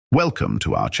Welcome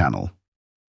to our channel.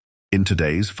 In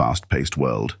today's fast-paced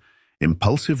world,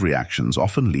 impulsive reactions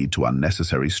often lead to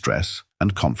unnecessary stress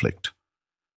and conflict.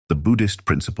 The Buddhist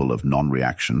principle of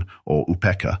non-reaction, or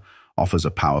upekkha, offers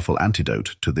a powerful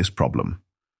antidote to this problem.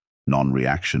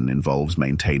 Non-reaction involves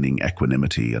maintaining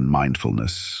equanimity and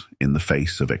mindfulness in the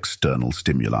face of external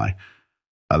stimuli,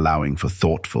 allowing for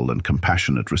thoughtful and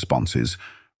compassionate responses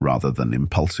rather than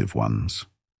impulsive ones.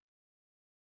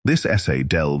 This essay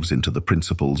delves into the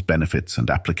principles, benefits,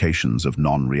 and applications of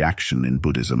non-reaction in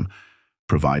Buddhism,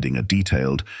 providing a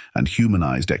detailed and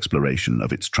humanized exploration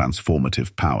of its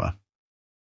transformative power.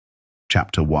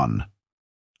 Chapter 1.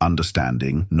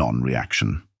 Understanding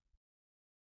Non-Reaction.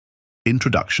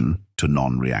 Introduction to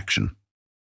Non-Reaction.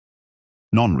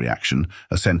 Non-reaction,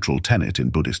 a central tenet in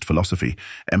Buddhist philosophy,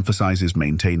 emphasizes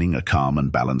maintaining a calm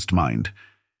and balanced mind.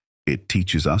 It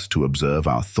teaches us to observe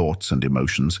our thoughts and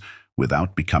emotions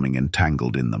without becoming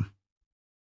entangled in them.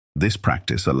 This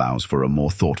practice allows for a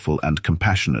more thoughtful and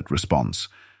compassionate response,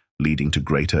 leading to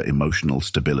greater emotional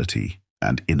stability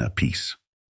and inner peace.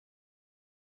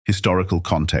 Historical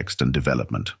context and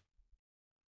development.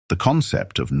 The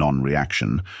concept of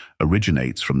non-reaction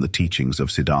originates from the teachings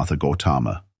of Siddhartha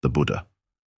Gautama, the Buddha.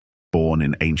 Born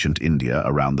in ancient India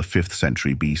around the 5th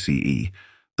century BCE,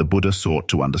 the Buddha sought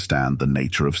to understand the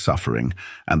nature of suffering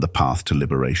and the path to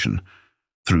liberation.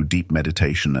 Through deep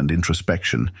meditation and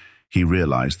introspection, he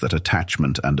realized that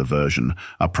attachment and aversion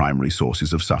are primary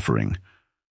sources of suffering.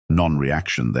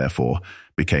 Non-reaction, therefore,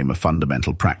 became a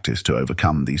fundamental practice to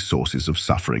overcome these sources of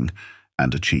suffering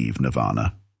and achieve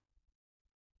nirvana.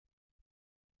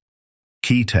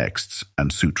 Key texts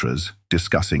and sutras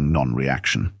discussing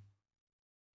non-reaction.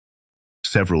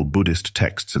 Several Buddhist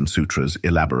texts and sutras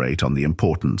elaborate on the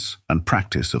importance and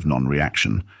practice of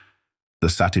non-reaction. The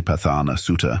Satipatthana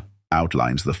Sutta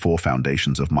outlines the 4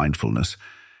 foundations of mindfulness,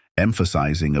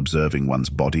 emphasizing observing one's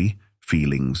body,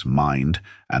 feelings, mind,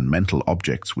 and mental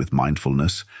objects with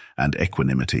mindfulness and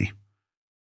equanimity.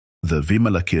 The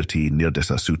Vimalakirti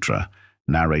Nirdesa Sutra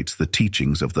narrates the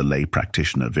teachings of the lay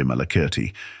practitioner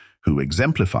Vimalakirti, who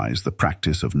exemplifies the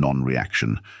practice of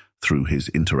non-reaction through his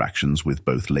interactions with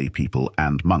both lay people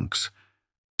and monks,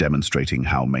 demonstrating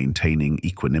how maintaining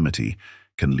equanimity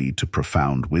can lead to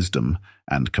profound wisdom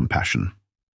and compassion.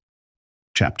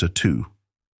 Chapter 2.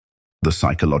 The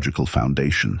Psychological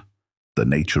Foundation, the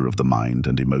Nature of the Mind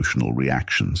and Emotional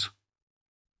Reactions.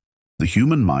 The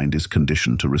human mind is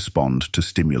conditioned to respond to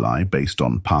stimuli based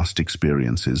on past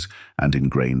experiences and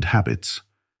ingrained habits.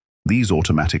 These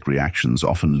automatic reactions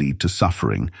often lead to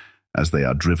suffering, as they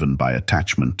are driven by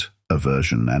attachment,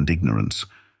 aversion, and ignorance.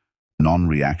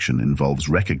 Non-reaction involves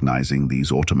recognizing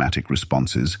these automatic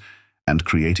responses and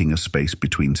creating a space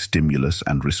between stimulus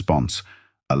and response,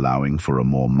 allowing for a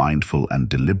more mindful and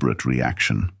deliberate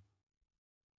reaction.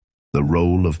 The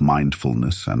role of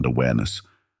mindfulness and awareness.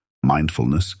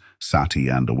 Mindfulness, sati,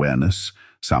 and awareness,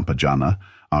 sampajana,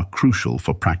 are crucial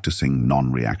for practicing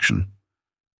non-reaction.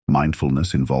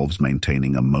 Mindfulness involves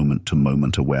maintaining a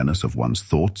moment-to-moment awareness of one's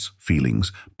thoughts,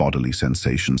 feelings, bodily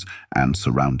sensations, and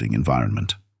surrounding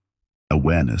environment.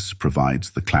 Awareness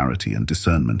provides the clarity and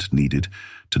discernment needed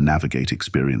to navigate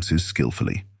experiences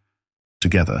skillfully.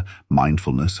 Together,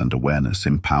 mindfulness and awareness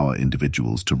empower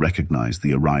individuals to recognize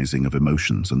the arising of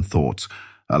emotions and thoughts,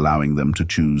 allowing them to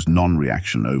choose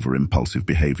non-reaction over impulsive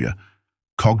behavior.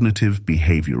 Cognitive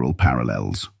behavioral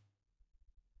parallels.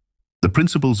 The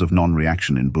principles of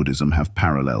non-reaction in Buddhism have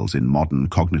parallels in modern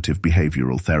cognitive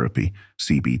behavioral therapy,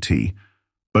 CBT.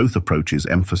 Both approaches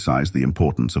emphasize the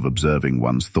importance of observing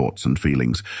one's thoughts and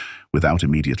feelings without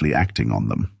immediately acting on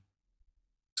them.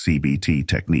 CBT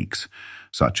techniques,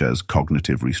 such as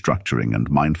cognitive restructuring and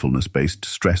mindfulness-based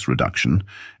stress reduction,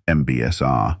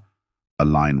 MBSR,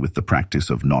 align with the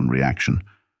practice of non-reaction,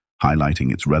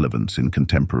 highlighting its relevance in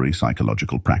contemporary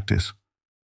psychological practice.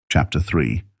 Chapter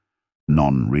 3.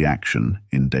 Non-reaction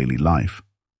in daily life.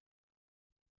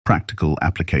 Practical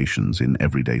applications in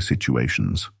everyday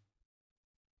situations.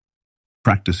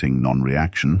 Practicing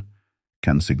non-reaction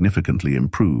can significantly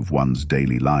improve one's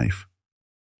daily life.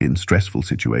 In stressful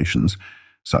situations,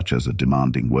 such as a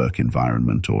demanding work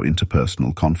environment or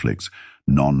interpersonal conflicts,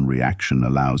 non-reaction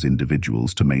allows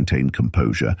individuals to maintain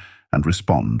composure and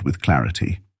respond with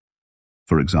clarity.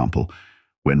 For example,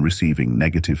 when receiving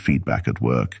negative feedback at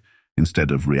work, instead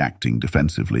of reacting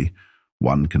defensively,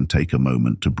 one can take a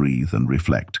moment to breathe and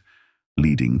reflect,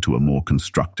 leading to a more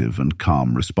constructive and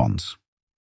calm response.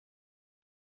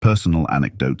 Personal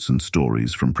anecdotes and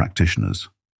stories from practitioners.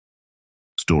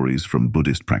 Stories from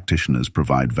Buddhist practitioners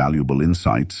provide valuable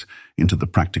insights into the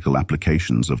practical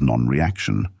applications of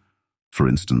non-reaction. For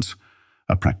instance,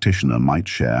 a practitioner might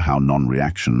share how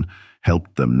non-reaction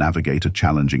helped them navigate a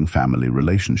challenging family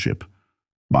relationship.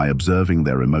 By observing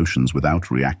their emotions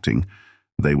without reacting,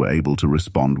 they were able to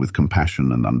respond with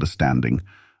compassion and understanding,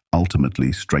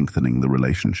 ultimately strengthening the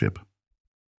relationship.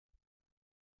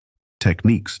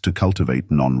 Techniques to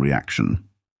cultivate non-reaction.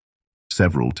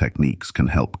 Several techniques can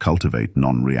help cultivate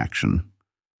non-reaction.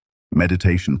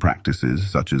 Meditation practices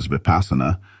such as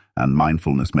vipassana and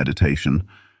mindfulness meditation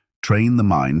train the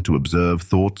mind to observe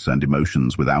thoughts and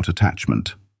emotions without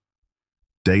attachment.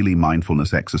 Daily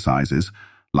mindfulness exercises,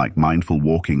 like mindful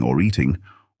walking or eating,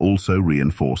 also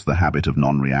reinforce the habit of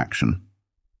non-reaction.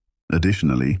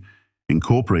 Additionally,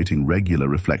 incorporating regular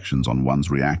reflections on one's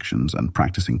reactions and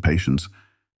practicing patience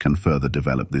can further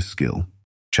develop this skill.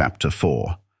 Chapter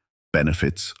 4.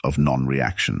 Benefits of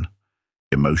non-reaction.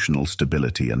 Emotional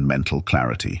stability and mental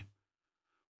clarity.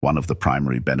 One of the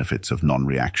primary benefits of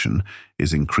non-reaction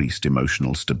is increased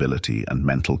emotional stability and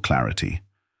mental clarity.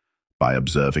 By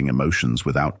observing emotions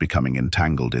without becoming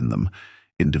entangled in them,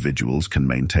 individuals can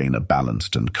maintain a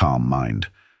balanced and calm mind.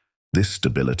 This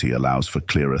stability allows for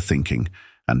clearer thinking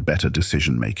and better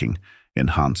decision-making,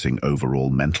 enhancing overall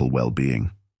mental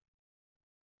well-being.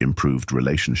 Improved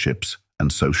relationships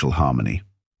and social harmony.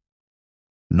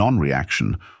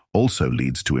 Non-reaction also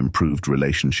leads to improved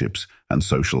relationships and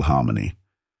social harmony.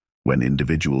 When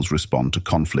individuals respond to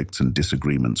conflicts and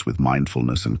disagreements with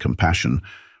mindfulness and compassion,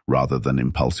 rather than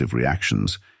impulsive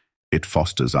reactions, it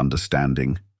fosters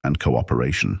understanding and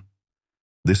cooperation.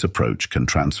 This approach can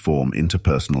transform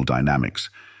interpersonal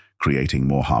dynamics, creating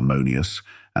more harmonious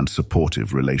and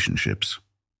supportive relationships.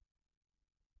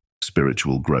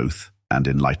 Spiritual growth and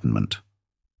enlightenment.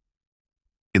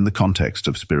 In the context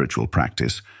of spiritual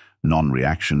practice,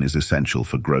 non-reaction is essential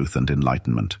for growth and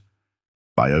enlightenment.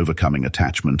 By overcoming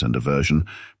attachment and aversion,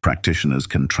 practitioners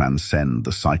can transcend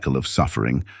the cycle of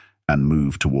suffering and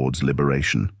move towards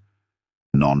liberation.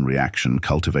 Non-reaction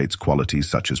cultivates qualities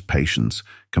such as patience,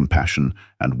 compassion,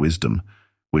 and wisdom,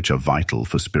 which are vital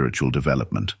for spiritual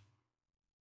development.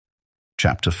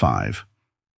 Chapter 5.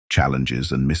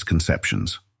 Challenges and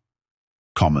misconceptions.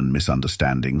 Common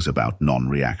misunderstandings about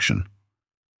non-reaction.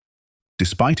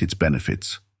 Despite its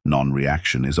benefits,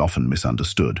 non-reaction is often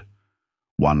misunderstood.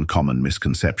 One common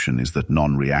misconception is that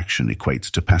non-reaction equates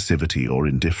to passivity or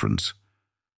indifference.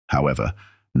 However,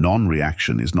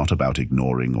 non-reaction is not about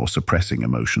ignoring or suppressing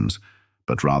emotions,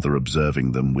 but rather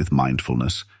observing them with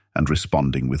mindfulness and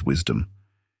responding with wisdom.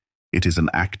 It is an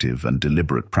active and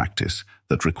deliberate practice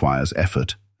that requires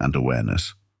effort and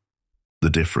awareness. The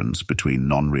difference between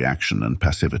non-reaction and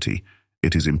passivity.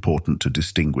 It is important to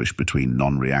distinguish between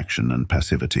non-reaction and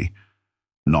passivity.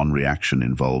 Non-reaction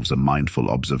involves a mindful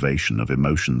observation of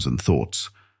emotions and thoughts,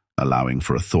 allowing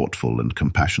for a thoughtful and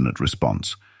compassionate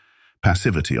response.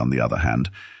 Passivity, on the other hand,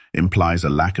 implies a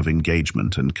lack of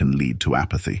engagement and can lead to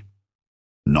apathy.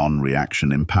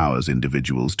 Non-reaction empowers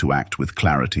individuals to act with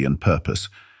clarity and purpose,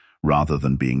 rather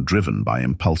than being driven by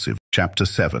impulsive. Chapter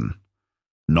 7.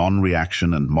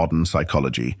 Non-reaction and modern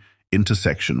psychology,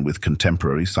 intersection with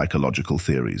contemporary psychological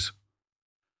theories.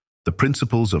 The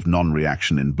principles of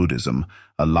non-reaction in Buddhism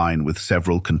align with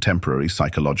several contemporary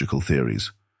psychological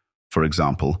theories. For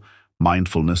example,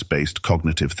 mindfulness-based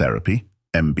cognitive therapy,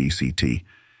 MBCT,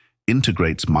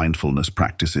 integrates mindfulness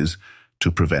practices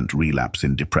to prevent relapse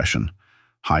in depression,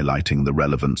 highlighting the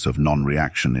relevance of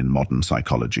non-reaction in modern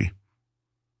psychology.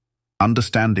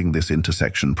 Understanding this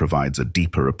intersection provides a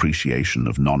deeper appreciation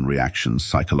of non-reaction's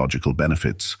psychological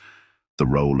benefits, the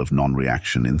role of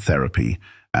non-reaction in therapy,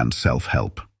 and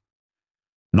self-help.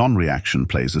 Non-reaction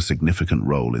plays a significant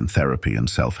role in therapy and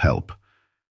self-help.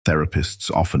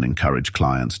 Therapists often encourage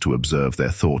clients to observe their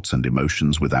thoughts and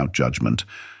emotions without judgment,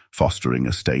 fostering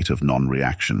a state of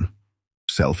non-reaction.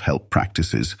 Self-help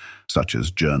practices, such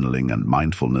as journaling and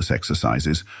mindfulness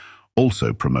exercises,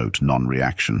 also promote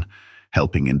non-reaction,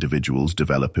 helping individuals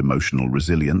develop emotional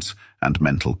resilience and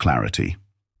mental clarity.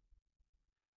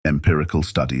 Empirical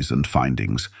studies and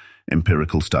findings.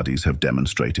 Empirical studies have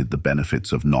demonstrated the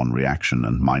benefits of non-reaction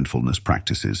and mindfulness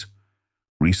practices.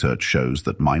 Research shows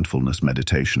that mindfulness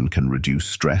meditation can reduce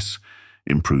stress,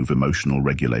 improve emotional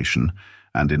regulation,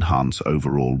 and enhance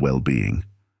overall well-being.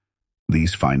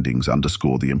 These findings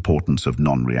underscore the importance of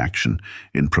non-reaction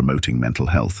in promoting mental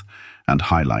health and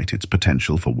highlight its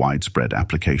potential for widespread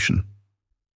application.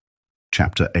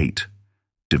 Chapter 8.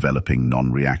 Developing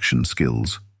non-reaction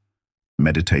skills.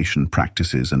 Meditation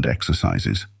practices and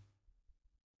exercises.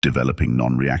 Developing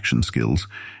non-reaction skills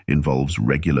involves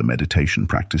regular meditation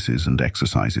practices and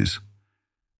exercises.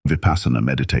 Vipassana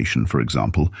meditation, for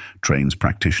example, trains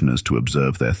practitioners to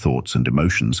observe their thoughts and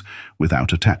emotions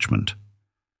without attachment.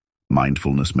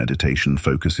 Mindfulness meditation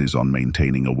focuses on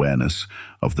maintaining awareness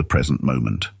of the present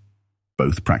moment.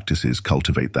 Both practices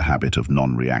cultivate the habit of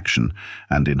non-reaction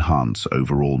and enhance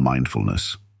overall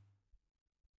mindfulness.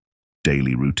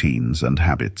 Daily routines and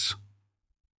habits.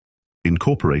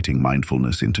 Incorporating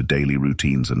mindfulness into daily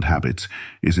routines and habits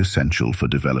is essential for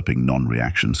developing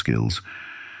non-reaction skills.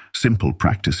 Simple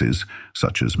practices,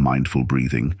 such as mindful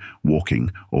breathing,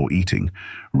 walking, or eating,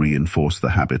 reinforce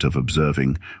the habit of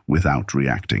observing without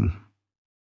reacting.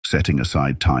 Setting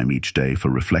aside time each day for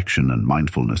reflection and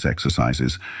mindfulness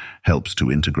exercises helps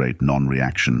to integrate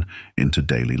non-reaction into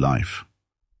daily life.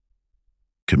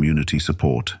 Community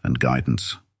support and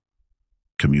guidance.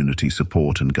 Community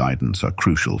support and guidance are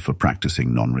crucial for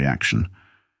practicing non-reaction.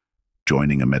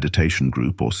 Joining a meditation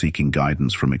group or seeking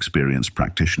guidance from experienced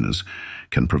practitioners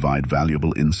can provide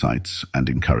valuable insights and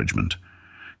encouragement.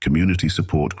 Community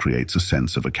support creates a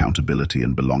sense of accountability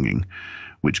and belonging,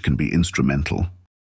 which can be instrumental